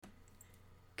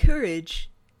Courage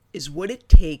is what it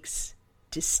takes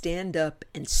to stand up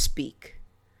and speak.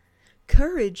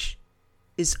 Courage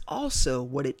is also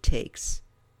what it takes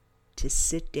to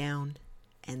sit down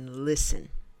and listen,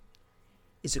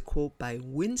 is a quote by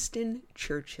Winston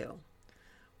Churchill.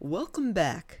 Welcome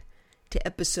back to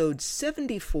episode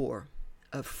 74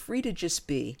 of Free to Just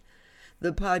Be,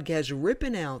 the podcast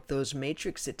ripping out those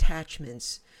matrix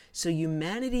attachments so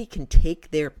humanity can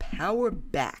take their power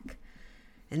back.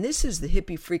 And this is the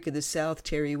hippie freak of the South,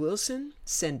 Terry Wilson,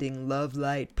 sending love,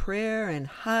 light, prayer, and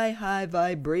high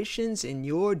vibrations in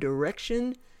your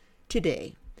direction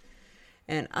today.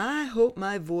 And I hope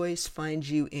my voice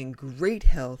finds you in great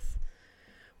health,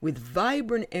 with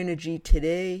vibrant energy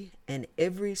today and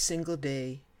every single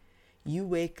day you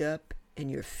wake up and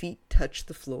your feet touch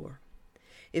the floor.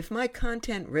 If my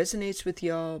content resonates with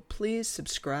y'all, please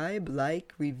subscribe,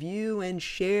 like, review, and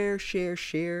share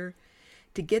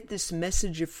to get this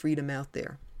message of freedom out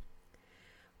there.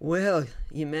 Well,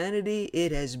 humanity,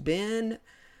 it has been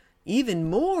even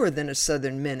more than a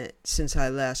Southern minute since I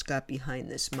last got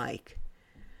behind this mic.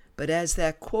 But as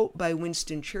that quote by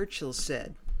Winston Churchill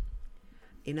said,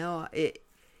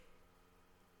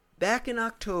 back in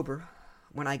October,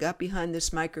 when I got behind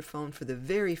this microphone for the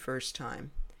very first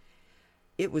time,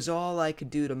 it was all I could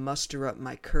do to muster up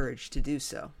my courage to do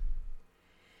so.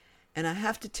 And I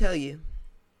have to tell you,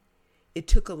 it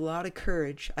took a lot of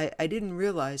courage. I didn't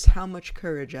realize how much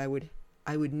courage I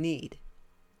would need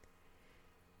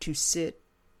to sit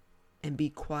and be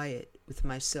quiet with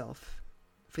myself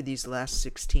for these last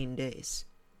 16 days.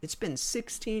 It's been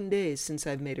 16 days since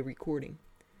I've made a recording.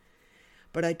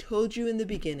 But I told you in the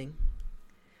beginning,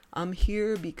 I'm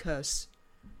here because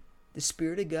the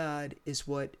Spirit of God is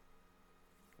what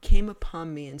came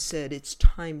upon me and said, it's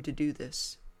time to do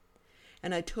this.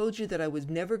 And I told you that I was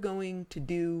never going to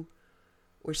do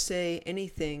or say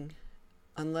anything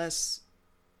unless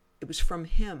it was from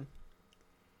Him.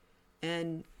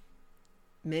 And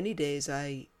many days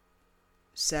I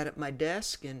sat at my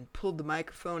desk and pulled the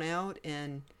microphone out,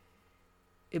 and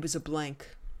it was a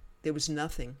blank. There was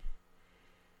nothing.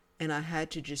 And I had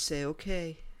to just say,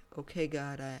 okay,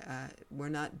 God, we're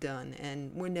not done,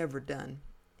 and we're never done.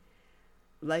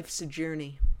 Life's a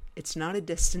journey. It's not a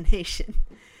destination.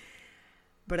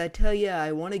 But I tell you,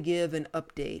 I want to give an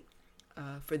update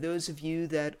for those of you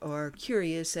that are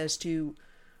curious as to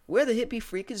where the hippie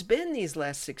freak has been these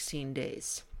last 16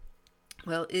 days.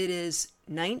 Well, it is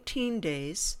 19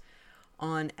 days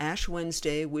on Ash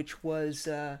Wednesday, which was,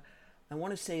 I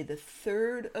want to say the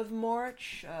 3rd of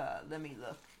March. Let me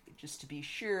look just to be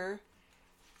sure.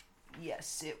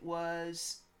 Yes, it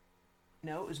was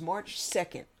March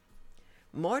 2nd.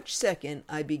 March 2nd,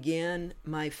 I began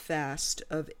my fast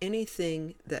of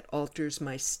anything that alters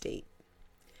my state.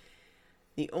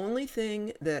 The only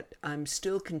thing that I'm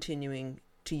still continuing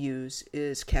to use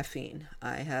is caffeine.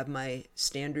 I have my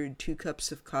standard 2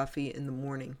 cups of coffee in the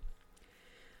morning.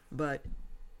 But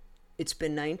it's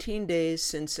been 19 days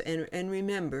since, and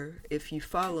remember, if you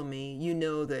follow me, you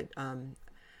know that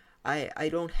I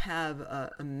don't have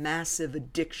a massive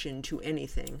addiction to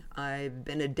anything. I've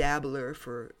been a dabbler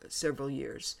for several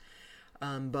years.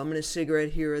 Bumming a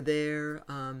cigarette here or there,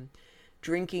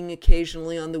 drinking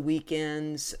occasionally on the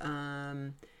weekends,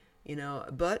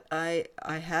 but I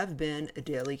have been a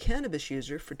daily cannabis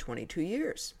user for 22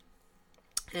 years.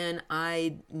 And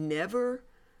I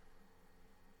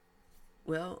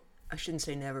shouldn't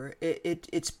say never.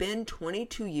 It's been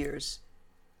 22 years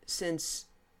since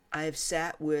I have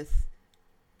sat with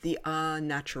the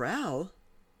natural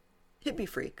hippie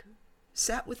freak,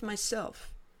 sat with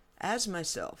myself, as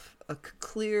myself, a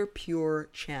clear, pure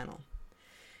channel.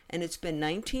 And it's been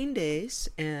 19 days,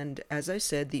 and as I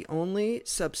said, the only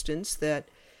substance that,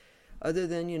 other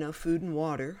than, food and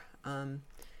water,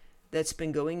 that's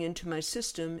been going into my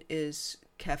system is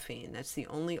caffeine. That's the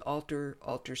only alter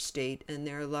state, and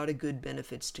there are a lot of good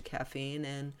benefits to caffeine.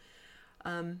 And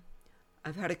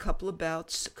I've had a couple of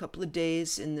bouts, a couple of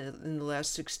days in the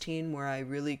last 16 where I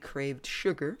really craved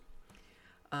sugar,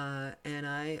 and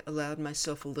I allowed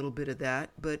myself a little bit of that.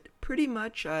 But pretty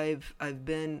much I've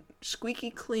been squeaky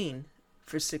clean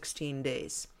for 16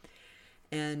 days,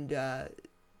 and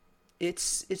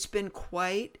it's been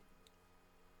quite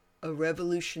a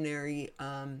revolutionary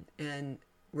and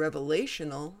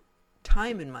revelational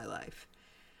time in my life.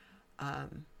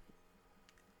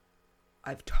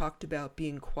 I've talked about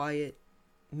being quiet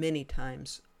many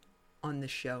times on the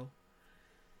show,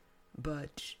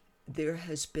 but there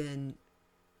has been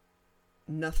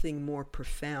nothing more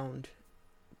profound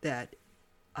that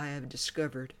I have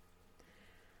discovered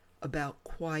about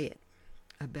quiet,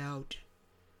 about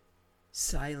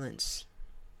silence,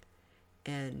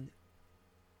 And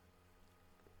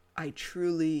I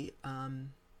truly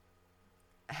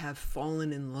have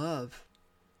fallen in love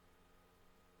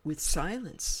with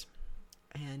silence.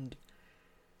 And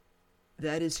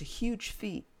that is a huge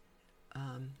feat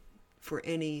for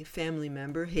any family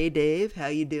member. Hey, Dave, how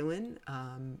you doing?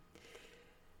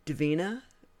 Davina?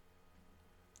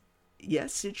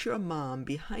 Yes, it's your mom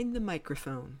behind the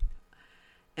microphone.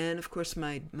 And, of course,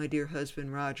 my dear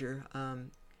husband, Roger.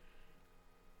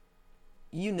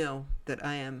 You know that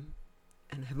I am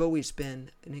and have always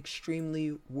been an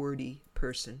extremely wordy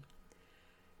person,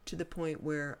 to the point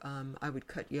where I would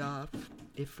cut you off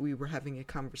if we were having a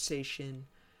conversation,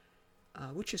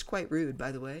 which is quite rude,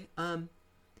 by the way,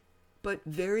 but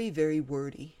very, very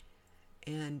wordy.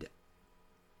 And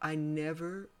I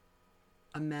never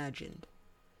imagined.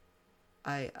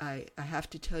 I have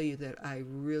to tell you that I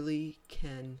really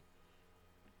can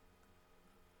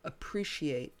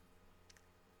appreciate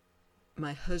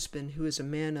my husband, who is a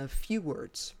man of few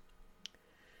words.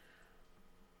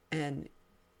 And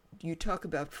you talk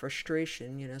about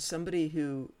frustration, somebody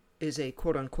who is a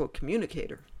quote-unquote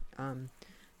communicator.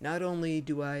 Not only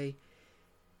do I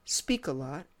speak a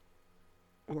lot,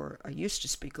 or I used to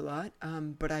speak a lot,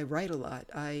 but I write a lot.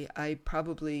 I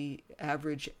probably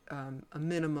average a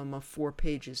minimum of 4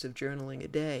 pages of journaling a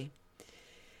day.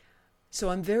 So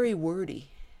I'm very wordy,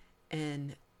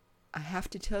 and I have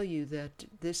to tell you that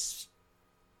this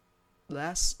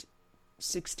last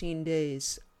 16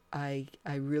 days, I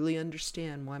really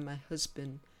understand why my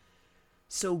husband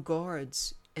so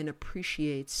guards and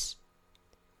appreciates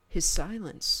his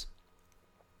silence,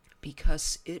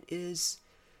 because it is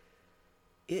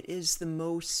the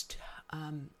most,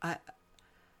 I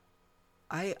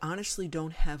honestly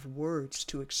don't have words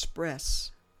to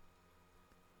express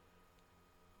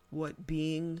what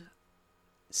being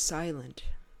silent,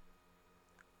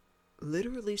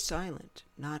 literally silent,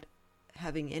 not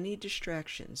having any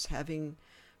distractions, having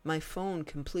my phone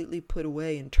completely put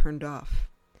away and turned off,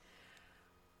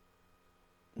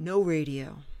 no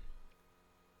radio,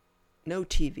 no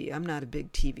TV. I'm not a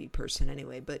big TV person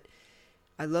anyway, but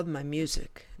I love my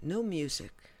music. No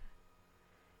music.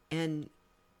 And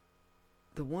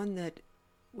the one that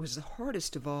was the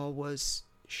hardest of all was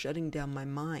shutting down my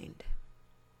mind.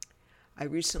 I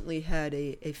recently had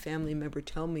a family member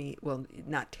tell me, well,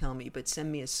 not tell me, but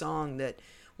send me a song that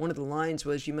one of the lines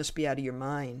was, "You must be out of your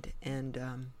mind." And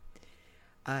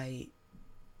I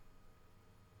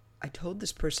told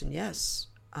this person, yes,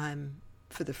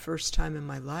 for the first time in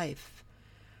my life,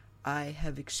 I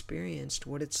have experienced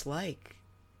what it's like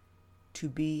to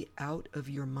be out of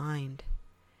your mind.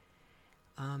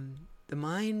 The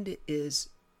mind is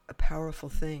a powerful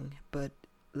thing, but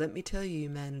let me tell you,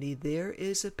 humanity, there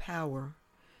is a power,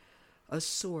 a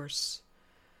source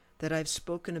that I've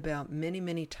spoken about many,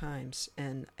 many times,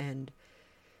 and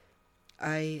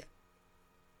I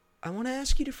want to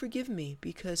ask you to forgive me,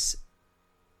 because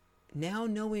now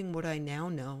knowing what I now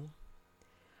know,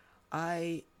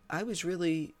 I was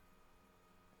really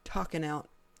talking out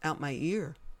my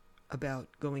ear about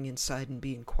going inside and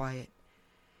being quiet,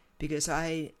 because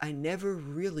I never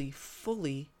really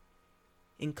fully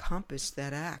encompassed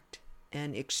that act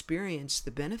and experienced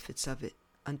the benefits of it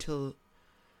until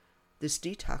this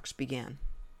detox began.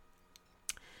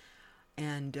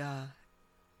 And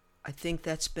I think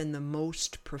that's been the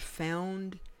most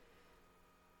profound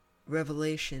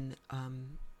revelation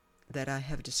that I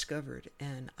have discovered,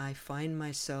 and I find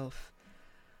myself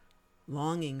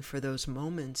longing for those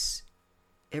moments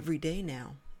every day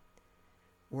now,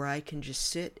 where I can just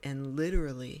sit and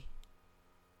literally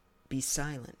be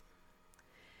silent.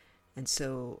 And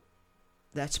so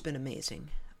that's been amazing.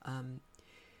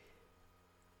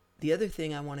 The other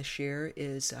thing I want to share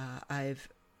is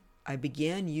I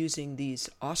began using these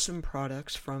awesome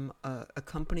products from a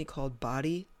company called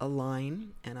Body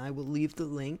Align, and I will leave the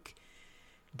link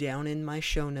down in my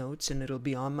show notes, and it'll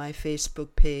be on my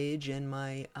Facebook page and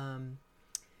my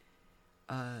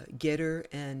Getter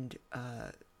and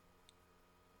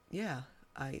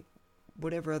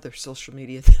whatever other social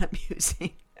media that I'm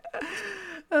using.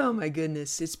 Oh my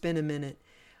goodness, it's been a minute.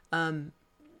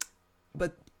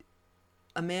 But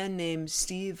a man named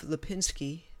Steve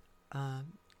Lipinski,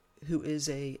 who is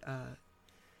an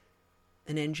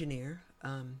engineer,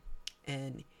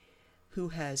 and who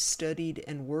has studied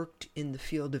and worked in the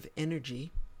field of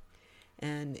energy.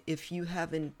 And if you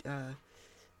haven't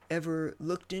ever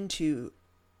looked into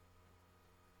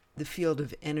the field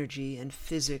of energy and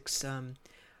physics,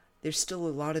 there's still a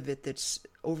lot of it that's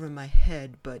over my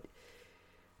head, but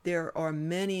there are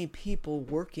many people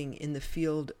working in the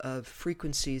field of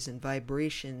frequencies and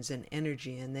vibrations and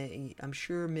energy, and I'm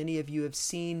sure many of you have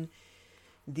seen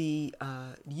the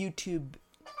YouTube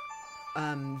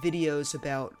videos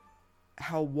about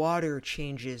how water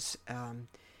changes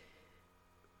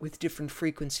with different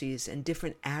frequencies and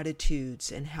different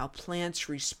attitudes, and how plants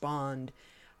respond,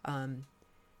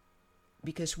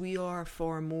 because we are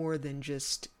far more than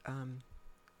just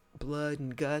blood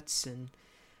and guts and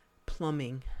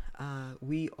plumbing.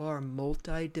 We are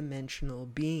multi-dimensional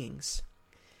beings,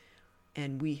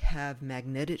 and we have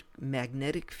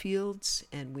magnetic fields,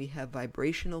 and we have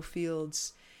vibrational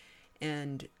fields,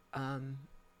 and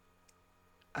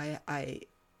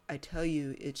I tell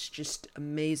you, it's just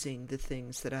amazing the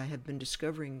things that I have been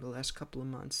discovering the last couple of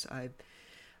months.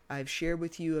 I've shared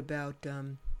with you about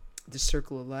the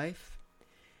Circle of Life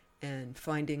and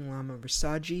finding Lama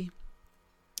Rasaji,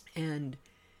 and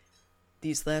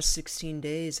these last 16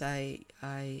 days I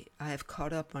have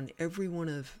caught up on every one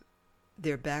of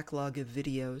their backlog of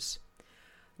videos,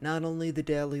 not only the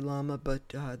Dalai Lama, but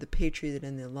the Patriot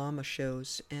and the Lama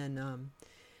shows. And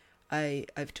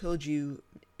I've told you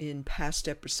in past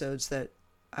episodes that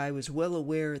I was well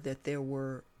aware that there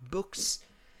were books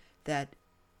that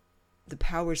the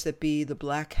powers that be, the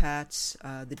black hats,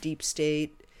 the deep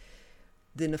state,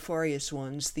 the nefarious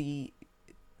ones, the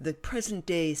present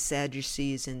day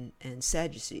Sadducees and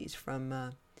Sadducees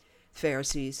from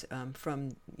Pharisees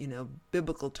from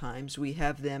biblical times. We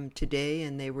have them today,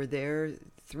 and they were there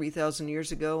 3,000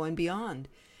 years ago and beyond.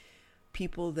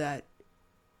 People that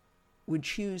would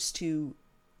choose to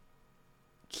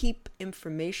keep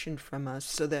information from us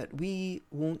so that we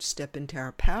won't step into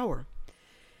our power.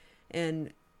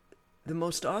 And the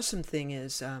most awesome thing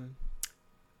is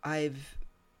I've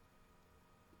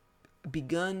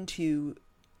begun to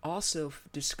also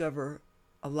discover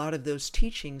a lot of those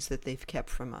teachings that they've kept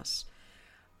from us.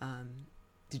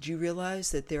 Did you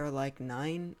realize that there are like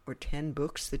 9 or 10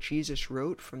 books that Jesus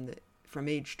wrote from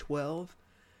age 12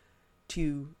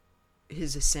 to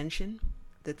his ascension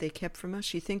that they kept from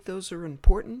us? You think those are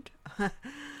important?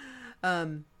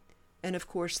 And of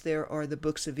course there are the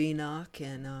books of Enoch,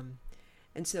 and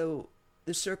so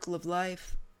the Circle of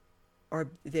Life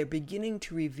they're beginning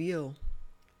to reveal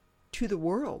to the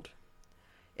world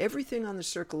everything on the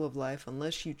Circle of Life,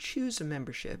 unless you choose a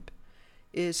membership,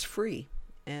 is free.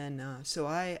 And so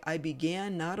I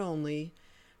began not only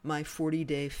my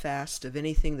 40-day fast of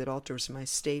anything that alters my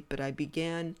state, but I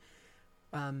began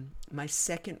my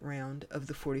second round of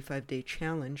the 45-day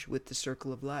challenge with the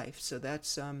Circle of Life. So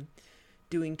that's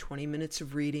doing 20 minutes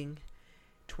of reading,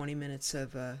 20 minutes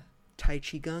of Tai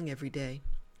Chi Gong every day,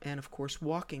 and of course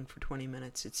walking for 20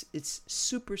 minutes. It's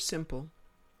super simple.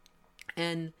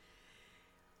 And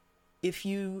if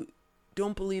you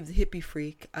don't believe the hippie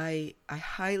freak, I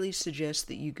highly suggest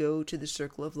that you go to the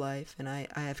Circle of Life, and I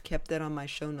have kept that on my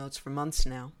show notes for months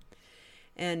now,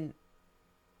 and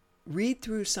read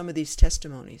through some of these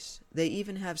testimonies. They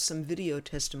even have some video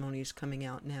testimonies coming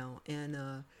out now,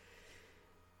 and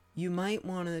you might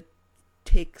want to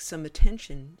take some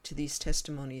attention to these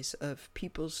testimonies of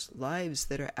people's lives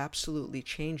that are absolutely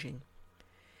changing,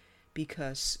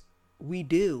 because we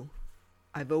do.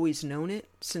 I've always known it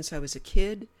since I was a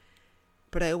kid,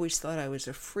 but I always thought I was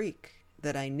a freak,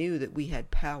 that I knew that we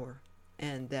had power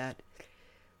and that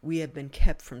we have been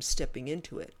kept from stepping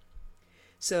into it.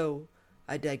 So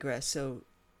I digress. So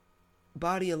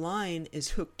Body Align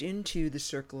is hooked into the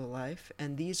Circle of Life,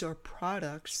 and these are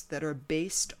products that are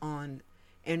based on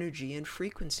energy and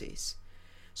frequencies.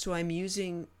 So I'm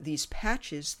using these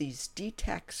patches, these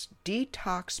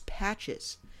detox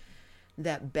patches,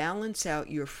 that balance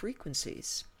out your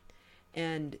frequencies.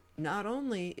 And not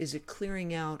only is it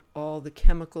clearing out all the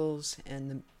chemicals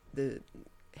and the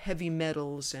heavy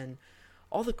metals and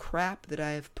all the crap that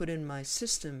I have put in my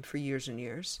system for years and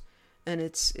years, and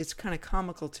it's kind of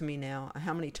comical to me now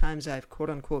how many times I've quote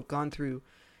unquote gone through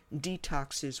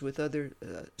detoxes with other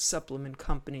supplement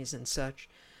companies and such.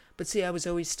 But see, I was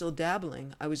always still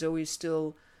dabbling. I was always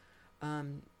still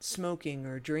smoking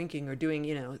or drinking or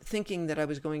doing, thinking that I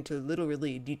was going to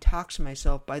literally detox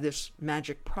myself by this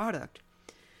magic product.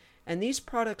 And these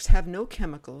products have no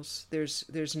chemicals. There's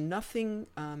nothing,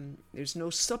 there's no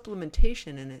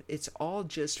supplementation in it. It's all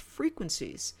just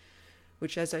frequencies,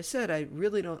 which, as I said, I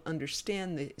really don't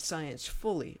understand the science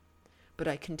fully, but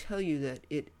I can tell you that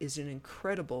it is an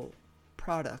incredible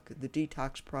product, the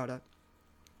detox product.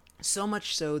 So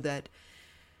much so that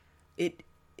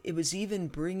it was even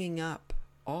bringing up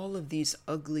all of these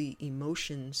ugly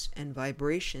emotions and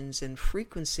vibrations and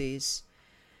frequencies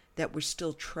that were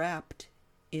still trapped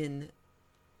in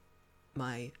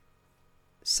my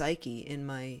psyche, in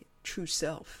my true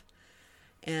self.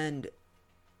 And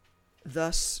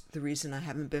thus the reason I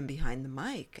haven't been behind the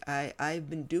mic. I've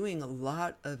been doing a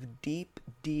lot of deep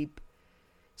deep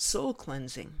soul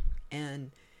cleansing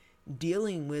and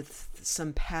dealing with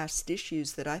some past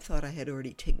issues that I thought I had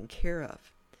already taken care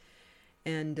of.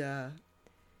 And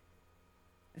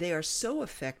they are so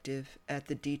effective at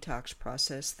the detox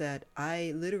process that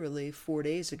I literally 4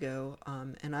 days ago,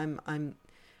 and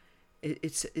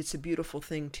it's a beautiful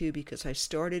thing too, because I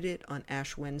started it on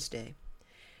Ash Wednesday,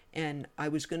 and I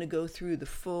was going to go through the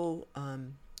full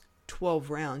 12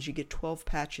 rounds. You get 12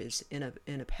 patches in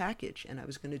a package, and I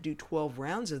was going to do 12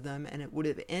 rounds of them, and it would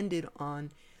have ended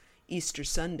on Easter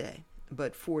Sunday.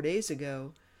 But 4 days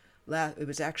ago, it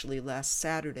was actually last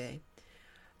Saturday,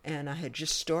 and I had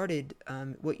just started.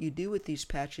 What you do with these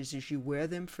patches is you wear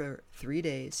them for 3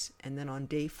 days, and then on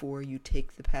day 4 you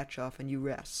take the patch off and you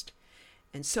rest,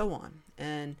 and so on.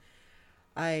 And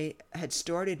I had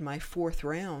started my 4th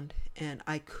round, and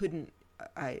I couldn't.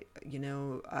 I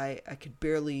could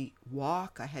barely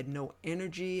walk. I had no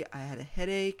energy. I had a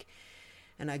headache.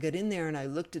 And I got in there and I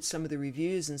looked at some of the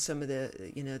reviews and some of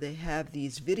the, they have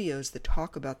these videos that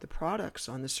talk about the products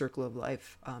on the Circle of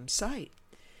Life site.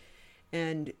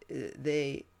 And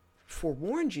they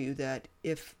forewarned you that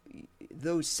if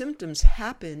those symptoms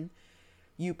happen,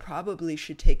 you probably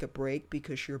should take a break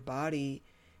because your body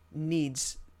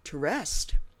needs to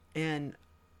rest. And,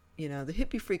 the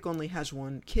hippie freak only has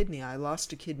one kidney. I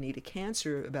lost a kidney to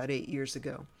cancer about 8 years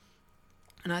ago.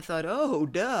 And I thought, oh,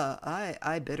 duh,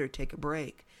 I better take a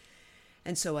break.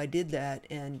 And so I did that,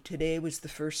 and today was the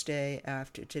first day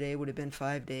after. Today would have been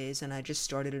 5 days, and I just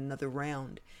started another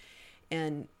round.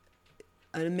 And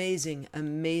an amazing,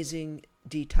 amazing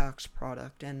detox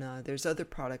product. And there's other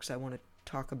products I want to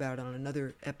talk about on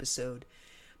another episode.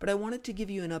 But I wanted to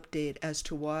give you an update as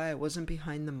to why I wasn't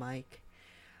behind the mic.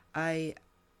 I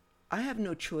have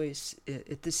no choice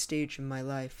at this stage in my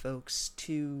life, folks,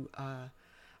 to...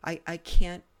 I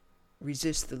can't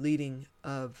resist the leading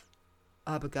of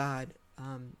Abba God.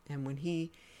 And when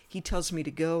he tells me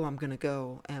to go, I'm going to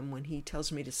go. And when he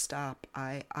tells me to stop,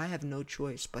 I have no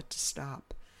choice but to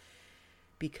stop.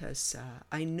 Because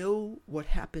I know what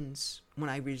happens when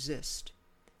I resist.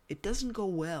 It doesn't go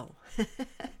well.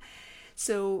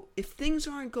 So if things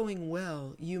aren't going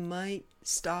well, you might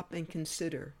stop and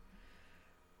consider.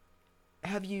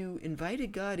 Have you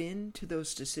invited God into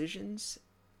those decisions?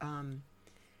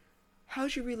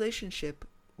 How's your relationship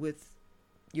with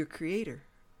your Creator?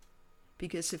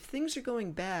 Because if things are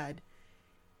going bad,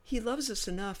 He loves us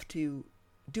enough to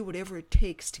do whatever it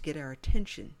takes to get our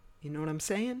attention. You know what I'm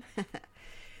saying?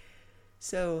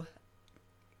 So,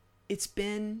 it's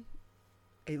been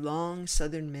a long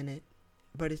Southern Minute,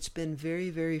 but it's been very,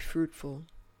 very fruitful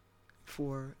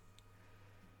for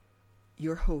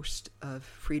your host of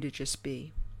Free to Just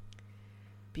Be.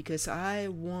 Because I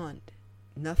want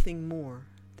nothing more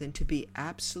than to be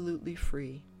absolutely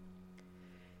free,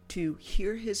 to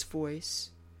hear His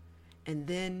voice, and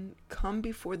then come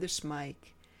before this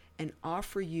mic and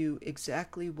offer you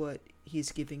exactly what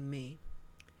He's giving me.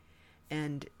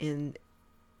 And in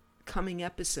coming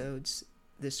episodes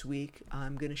this week,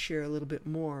 I'm going to share a little bit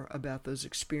more about those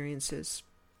experiences.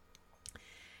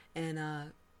 And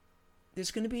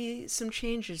there's going to be some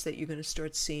changes that you're going to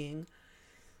start seeing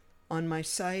on my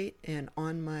site and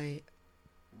on my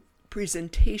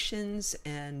presentations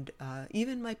and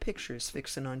even my pictures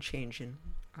fixing on changing.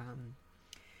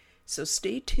 So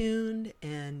stay tuned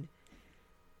and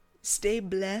stay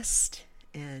blessed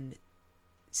and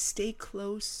stay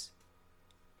close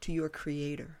to your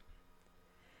Creator,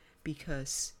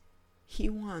 because He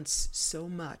wants so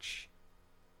much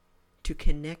to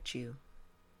connect you,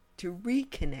 to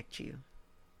reconnect you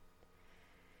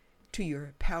to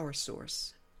your power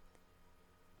source.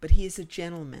 But He is a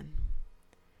gentleman.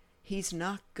 He's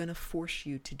not going to force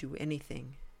you to do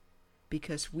anything,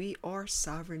 because we are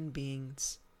sovereign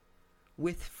beings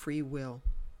with free will.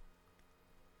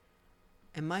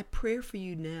 And my prayer for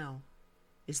you now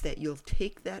is that you'll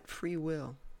take that free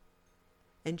will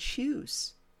and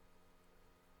choose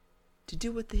to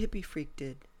do what the hippie freak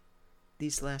did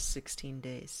these last 16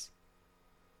 days.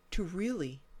 To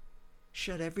really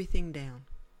shut everything down.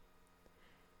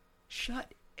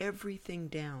 Shut everything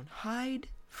down. Hide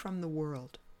from the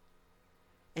world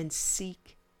and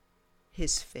seek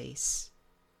His face.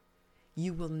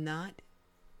 You will not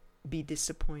be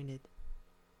disappointed.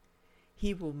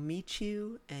 He will meet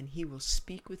you and He will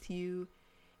speak with you,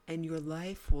 and your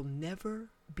life will never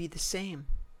be the same.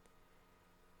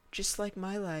 Just like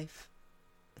my life.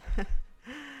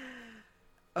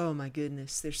 Oh my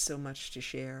goodness, there's so much to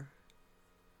share.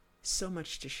 So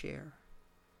much to share.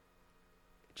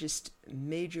 Just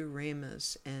major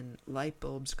ramas and light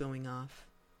bulbs going off.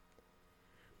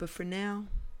 But for now,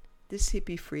 this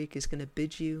hippie freak is going to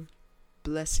bid you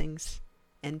blessings,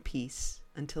 and peace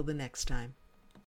until the next time.